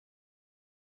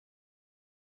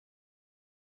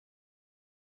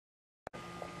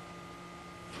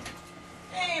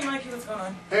what's going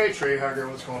on. Hey, tree hugger,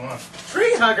 what's going on?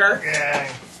 Tree hugger?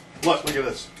 Yeah. Look at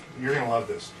this. You're gonna love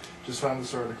this. Just found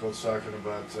this article. It's talking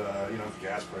about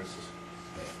gas prices,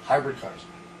 hybrid cars.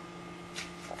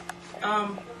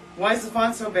 Why is the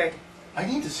font so big? I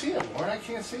need to see it, Lauren. I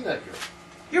can't see that good.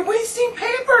 You're wasting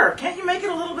paper. Can't you make it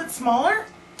a little bit smaller?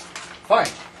 Fine.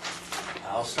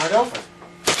 I'll start over.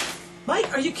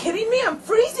 Mike, are you kidding me? I'm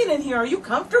freezing in here. Are you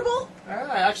comfortable?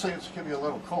 Actually, it's gonna be a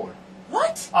little colder.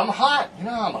 What? I'm hot. You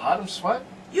know I'm hot. I'm sweating.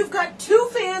 You've got 2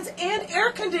 fans and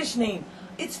air conditioning.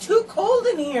 It's too cold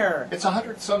in here. It's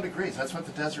 100-some degrees. That's what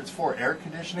the desert's for. Air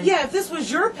conditioning. Yeah, if this was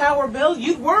your power bill,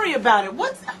 you'd worry about it.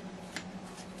 What's...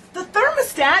 The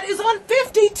thermostat is on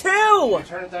 52. Can you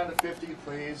turn it down to 50,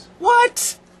 please?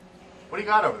 What? What do you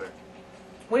got over there?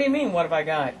 What do you mean, what have I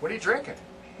got? What are you drinking?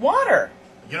 Water.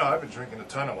 You know, I've been drinking a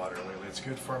ton of water lately. It's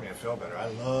good for me. I feel better. I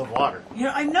love water. You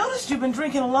know, I noticed you've been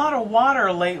drinking a lot of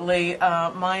water lately,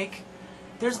 Mike.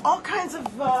 There's all kinds of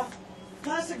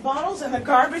plastic bottles in the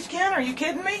garbage can. Are you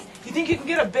kidding me? You think you can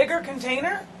get a bigger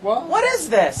container? Well, what is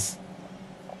this?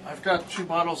 I've got 2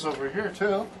 bottles over here,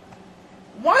 too.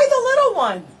 Why the little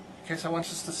one? In case I want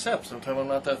just to sip. Sometimes I'm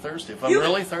not that thirsty. If I'm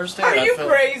really thirsty... Are you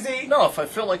crazy? No, if I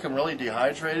feel like I'm really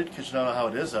dehydrated, because you don't know how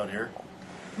it is out here.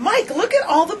 Mike, look at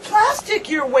all the plastic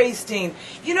you're wasting.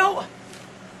 You know,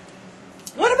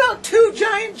 what about 2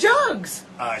 giant jugs?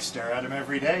 I stare at them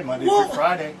every day, Monday through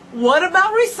Friday. What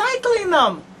about recycling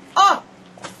them?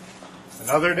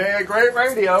 Another day of great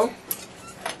radio.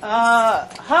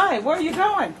 Hi, where are you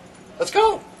going? Let's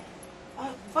go.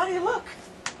 Buddy, look.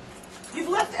 You've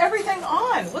left everything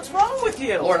on. What's wrong with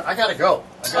you? Lauren, I gotta go.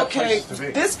 I got places to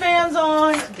be. This fan's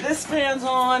on,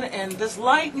 and this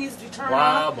light needs to turn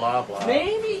off. Blah, blah, blah.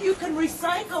 Maybe you can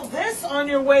recycle this on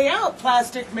your way out,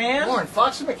 plastic man. Lauren,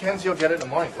 Fox and Mackenzie will get it in the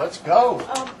morning. Let's go.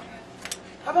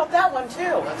 How about that one,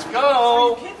 too? Let's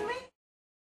go. Are you kidding me?